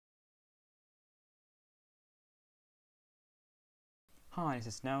Hi,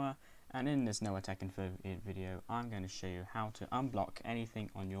 this is Noah, and in this Noah Tech Info video I'm going to show you how to unblock anything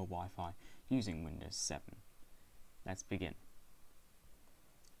on your Wi-Fi using Windows 7. Let's begin.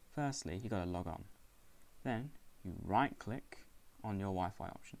 Firstly, you got to log on. Then you right click on your Wi-Fi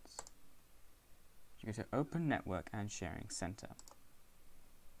options. You go to Open Network and Sharing Center.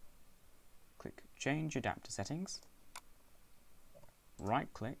 Click Change Adapter Settings. Right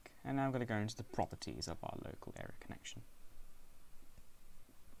click, and now I'm going to go into the properties of our local area connection.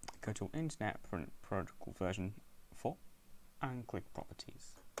 Go to Internet Protocol version 4 and click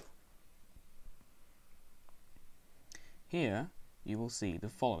Properties. Here you will see the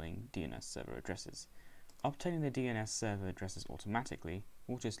following DNS server addresses. Obtaining the DNS server addresses automatically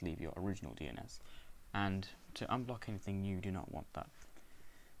will just leave your original DNS, and to unblock anything new, you do not want that.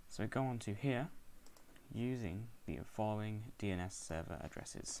 So go on to here using the following DNS server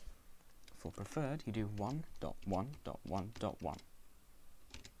addresses. For preferred, you do 1.1.1.1.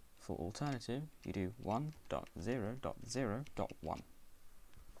 For alternative, you do 1.0.0.1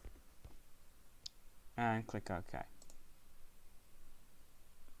 and click OK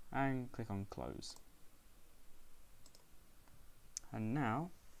and click on Close. And now,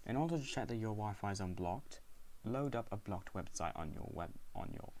 in order to check that your Wi-Fi is unblocked, load up a blocked website on your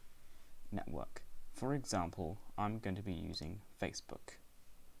network. For example, I'm going to be using Facebook.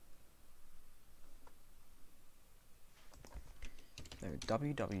 So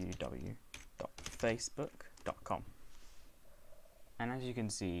www.facebook.com, and as you can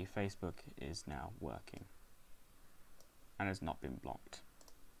see, Facebook is now working and has not been blocked.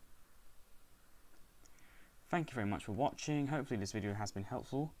 Thank you very much for watching. Hopefully this video has been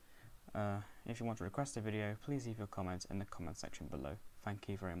helpful. If you want to request a video, please leave your comments in the comment section below. Thank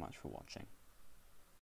you very much for watching.